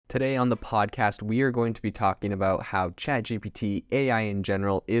Today on the podcast, we are going to be talking about how ChatGPT, AI in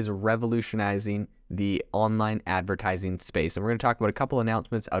general, is revolutionizing the online advertising space. And we're going to talk about a couple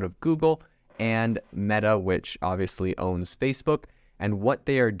announcements out of Google and Meta, which obviously owns Facebook, and what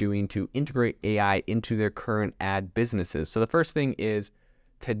they are doing to integrate AI into their current ad businesses. So the first thing is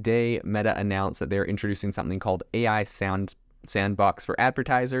today, Meta announced that they're introducing something called AI Sandbox for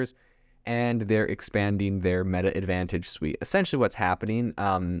advertisers, and they're expanding their Meta Advantage suite. Essentially what's happening,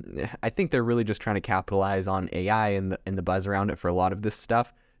 I think they're really just trying to capitalize on AI and the buzz around it for a lot of this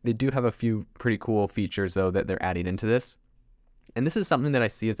stuff. They do have a few pretty cool features, though, that they're adding into this. And this is something that I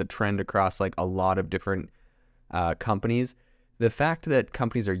see as a trend across like a lot of different companies. The fact that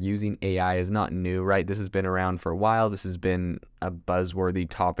companies are using AI is not new, right? This has been around for a while. This has been a buzzworthy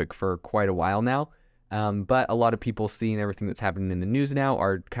topic for quite a while now. But a lot of people seeing everything that's happening in the news now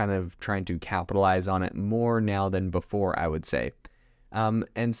are kind of trying to capitalize on it more now than before, I would say.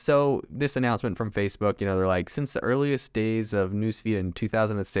 And so this announcement from Facebook, they're like, since the earliest days of Newsfeed in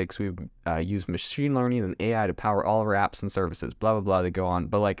 2006, we've used machine learning and AI to power all of our apps and services, blah, blah, blah, they go on.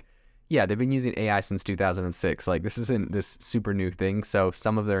 But like, yeah, they've been using AI since 2006. Like, this isn't this super new thing. So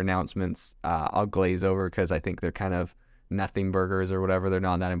some of their announcements I'll glaze over because I think they're kind of nothing burgers or whatever. They're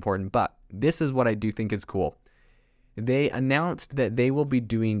not that important. But this is what I do think is cool. They announced that they will be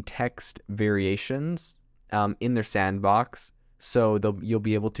doing text variations in their sandbox. So you'll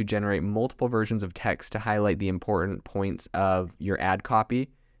be able to generate multiple versions of text to highlight the important points of your ad copy.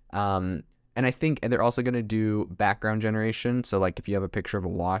 And I think they're also going to do background generation. So like if you have a picture of a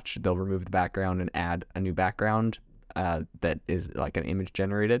watch, they'll remove the background and add a new background that is like an image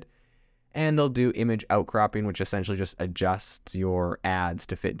generated. And they'll do image outcropping, which essentially just adjusts your ads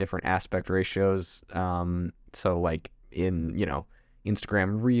to fit different aspect ratios. So like in,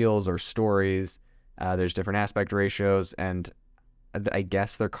 Instagram Reels or Stories, there's different aspect ratios. And I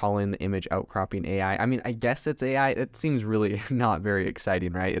guess they're calling the image outcropping AI. I mean, I guess it's AI. It seems really not very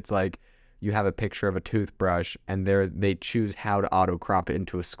exciting, right? It's like you have a picture of a toothbrush and they choose how to auto crop it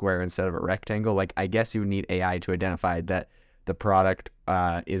into a square instead of a rectangle. Like, I guess you would need AI to identify that the product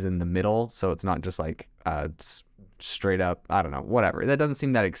is in the middle, so it's not just like straight up, I don't know, whatever. That doesn't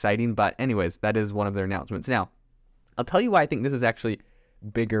seem that exciting, but anyways, that is one of their announcements. Now, I'll tell you why I think this is actually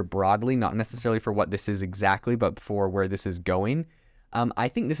bigger broadly, not necessarily for what this is exactly, but for where this is going. I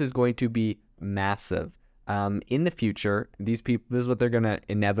think this is going to be massive. In the future, this is what they're going to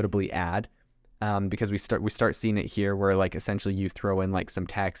inevitably add, because we start seeing it here where like essentially you throw in like some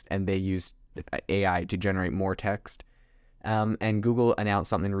text and they use AI to generate more text. And Google announced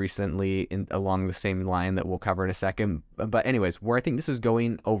something recently along the same line that we'll cover in a second. But anyways, where I think this is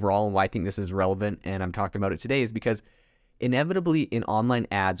going overall and why I think this is relevant and I'm talking about it today is because inevitably in online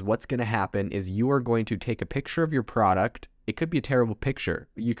ads, what's going to happen is you are going to take a picture of your product. It could be a terrible picture.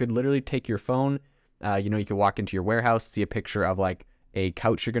 You could literally take your phone, you could walk into your warehouse, see a picture of like a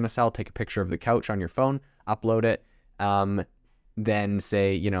couch you're going to sell, take a picture of the couch on your phone, upload it. Then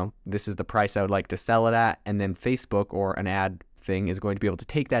say, this is the price I would like to sell it at. And then Facebook or an ad thing is going to be able to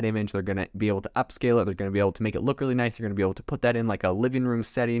take that image. They're going to be able to upscale it. They're going to be able to make it look really nice. They're going to be able to put that in like a living room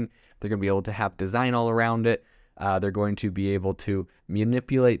setting. They're going to be able to have design all around it. They're going to be able to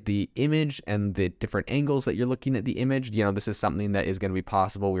manipulate the image and the different angles that you're looking at the image. This is something that is going to be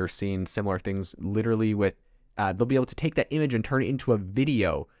possible. We're seeing similar things literally with, they'll be able to take that image and turn it into a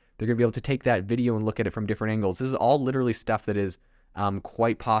video. They're going to be able to take that video and look at it from different angles. This is all literally stuff that is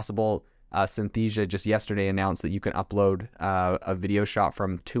quite possible. Synthesia just yesterday announced that you can upload a video shot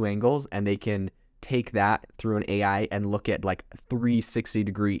from 2 angles and they can take that through an AI and look at like 360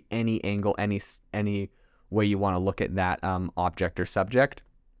 degree, any angle, any way you want to look at that object or subject.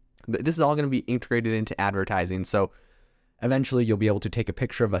 This is all going to be integrated into advertising. So eventually you'll be able to take a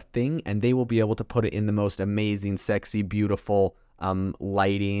picture of a thing and they will be able to put it in the most amazing, sexy, beautiful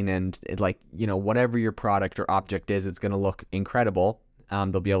lighting and whatever your product or object is, it's going to look incredible.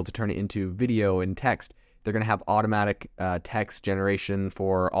 They'll be able to turn it into video and text. They're going to have automatic text generation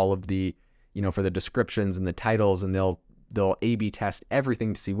for all of the, for the descriptions and the titles, and they'll A/B test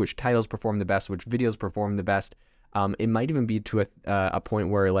everything to see which titles perform the best, which videos perform the best. It might even be to a point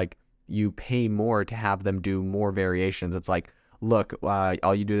where like you pay more to have them do more variations. It's like, look,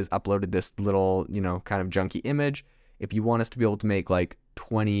 all you do is uploaded this little, kind of junky image. If you want us to be able to make like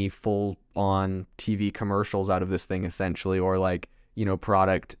 20 full-on TV commercials out of this thing, essentially, or like,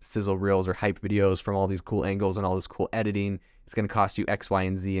 product sizzle reels or hype videos from all these cool angles and all this cool editing, it's going to cost you X, Y,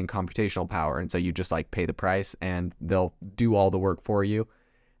 and Z in computational power. And so you just like pay the price and they'll do all the work for you,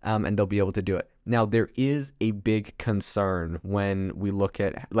 and they'll be able to do it. Now, there is a big concern when we look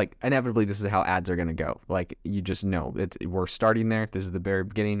at, like, inevitably, this is how ads are going to go. Like, you just know, we're starting there. This is the very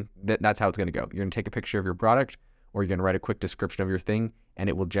beginning. That's how it's going to go. You're going to take a picture of your product, or you're going to write a quick description of your thing, and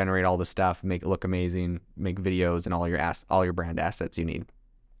it will generate all the stuff, make it look amazing, make videos, and all your brand assets you need.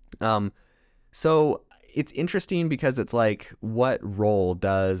 So it's interesting because it's like, what role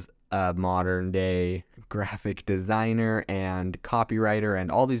does a modern day graphic designer and copywriter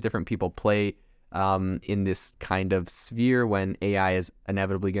and all these different people play in this kind of sphere when AI is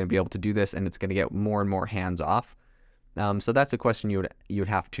inevitably going to be able to do this, and it's going to get more and more hands off? So that's a question you would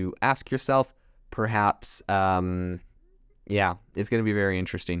have to ask yourself. Perhaps, yeah, it's going to be very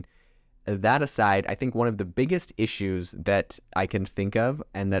interesting. That aside, I think one of the biggest issues that I can think of,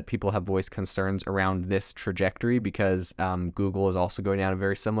 and that people have voiced concerns around this trajectory, because Google is also going down a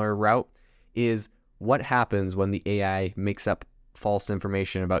very similar route, is what happens when the AI makes up false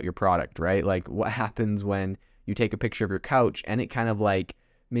information about your product, right? Like, what happens when you take a picture of your couch and it kind of like,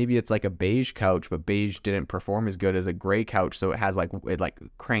 maybe it's like a beige couch, but beige didn't perform as good as a gray couch, so it like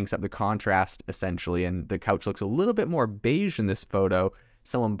cranks up the contrast essentially, and the couch looks a little bit more beige in this photo.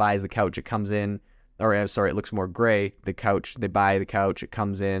 Someone buys the couch, it comes in, or sorry, it looks more gray. The couch, they buy the couch, it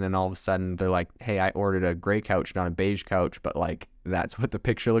comes in, and all of a sudden they're like, hey, I ordered a gray couch, not a beige couch, but like, that's what the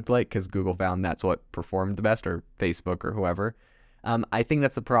picture looked like because Google found that's what performed the best, or Facebook or whoever. I think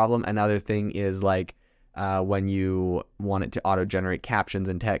that's the problem. Another thing is like, when you want it to auto-generate captions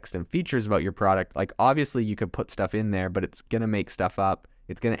and text and features about your product, like, obviously you could put stuff in there, but it's going to make stuff up.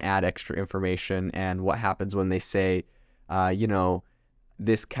 It's going to add extra information. And what happens when they say,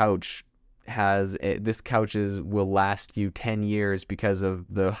 this couch will last you 10 years because of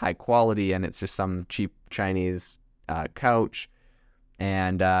the high quality, and it's just some cheap Chinese couch,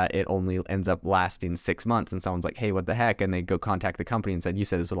 and it only ends up lasting 6 months, and someone's like, hey, what the heck? And they go contact the company and said, you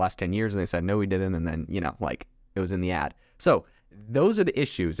said this would last 10 years. And they said, no, we didn't. And then, like, it was in the ad. So those are the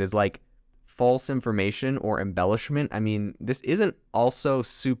issues, is like false information or embellishment. I mean, this isn't also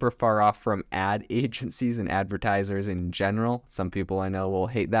super far off from ad agencies and advertisers in general. Some people I know will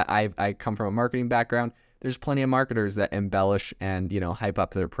hate that. I come from a marketing background. There's plenty of marketers that embellish and, hype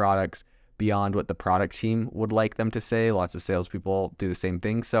up their products beyond what the product team would like them to say. Lots of salespeople do the same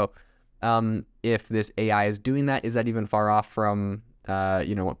thing. So if this AI is doing that, is that even far off from,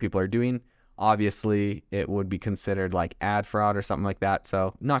 what people are doing? Obviously, it would be considered like ad fraud or something like that.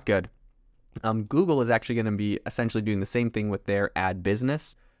 So not good. Google is actually going to be essentially doing the same thing with their ad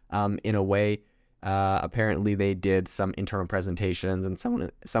business. In a way, apparently they did some internal presentations, and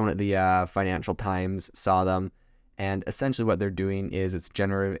someone at the Financial Times saw them. And essentially what they're doing is, it's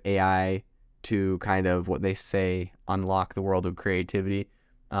generative AI to kind of, what they say, unlock the world of creativity.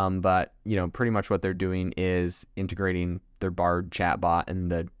 But pretty much what they're doing is integrating their Bard chatbot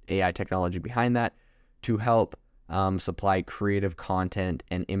and the AI technology behind that to help supply creative content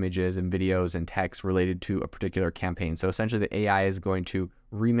and images and videos and text related to a particular campaign. So essentially the AI is going to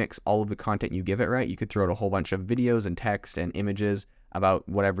remix all of the content you give it, right? You could throw out a whole bunch of videos and text and images about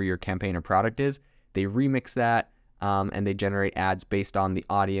whatever your campaign or product is. They remix that, and they generate ads based on the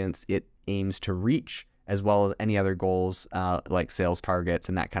audience it aims to reach, as well as any other goals like sales targets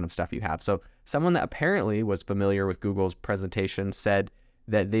and that kind of stuff you have. So someone that apparently was familiar with Google's presentation said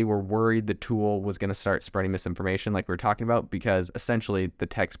that they were worried the tool was going to start spreading misinformation like we were talking about, because essentially the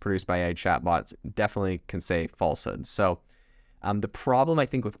text produced by AI chatbots definitely can say falsehoods. So the problem, I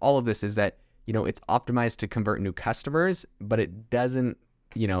think, with all of this is that, it's optimized to convert new customers, but it doesn't,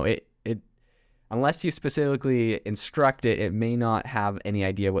 unless you specifically instruct it, it may not have any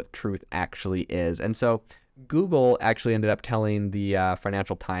idea what truth actually is. And so Google actually ended up telling the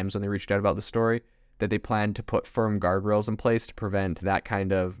Financial Times, when they reached out about the story, that they plan to put firm guardrails in place to prevent that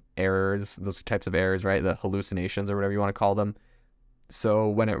kind of errors, those types of errors, right? The hallucinations, or whatever you want to call them. So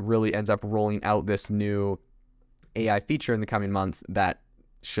when it really ends up rolling out this new AI feature in the coming months, that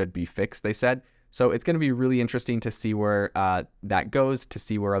should be fixed, they said. So it's going to be really interesting to see where that goes, to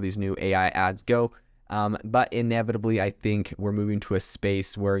see where all these new AI ads go. But inevitably, I think we're moving to a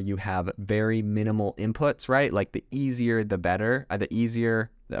space where you have very minimal inputs, right? Like, the easier, the better. The easier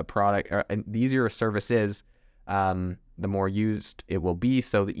the product, or the easier a service is, the more used it will be.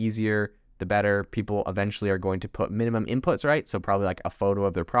 So the easier, the better. People eventually are going to put minimum inputs, right? So probably like a photo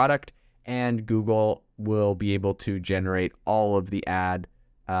of their product, and Google will be able to generate all of the ad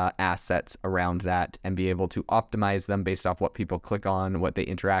assets around that and be able to optimize them based off what people click on, what they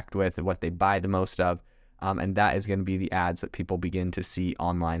interact with, and what they buy the most of. And that is going to be the ads that people begin to see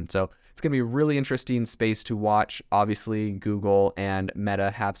online. So it's going to be a really interesting space to watch. Obviously, Google and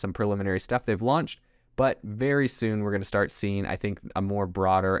Meta have some preliminary stuff they've launched, But very soon, we're going to start seeing, I think, a more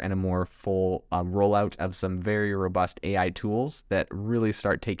broader and a more full rollout of some very robust AI tools that really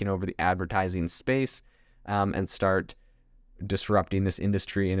start taking over the advertising space and start disrupting this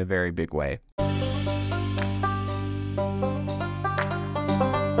industry in a very big way.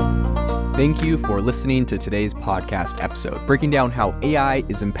 Thank you for listening to today's podcast episode, breaking down how AI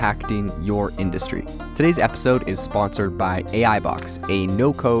is impacting your industry. Today's episode is sponsored by AIbox, a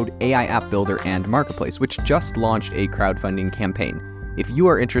no-code AI app builder and marketplace, which just launched a crowdfunding campaign. If you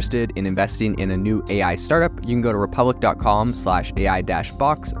are interested in investing in a new AI startup, you can go to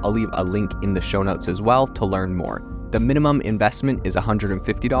republic.com/AI-box. I'll leave a link in the show notes as well to learn more. The minimum investment is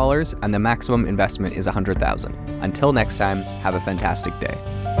 $150 and the maximum investment is $100,000. Until next time, have a fantastic day.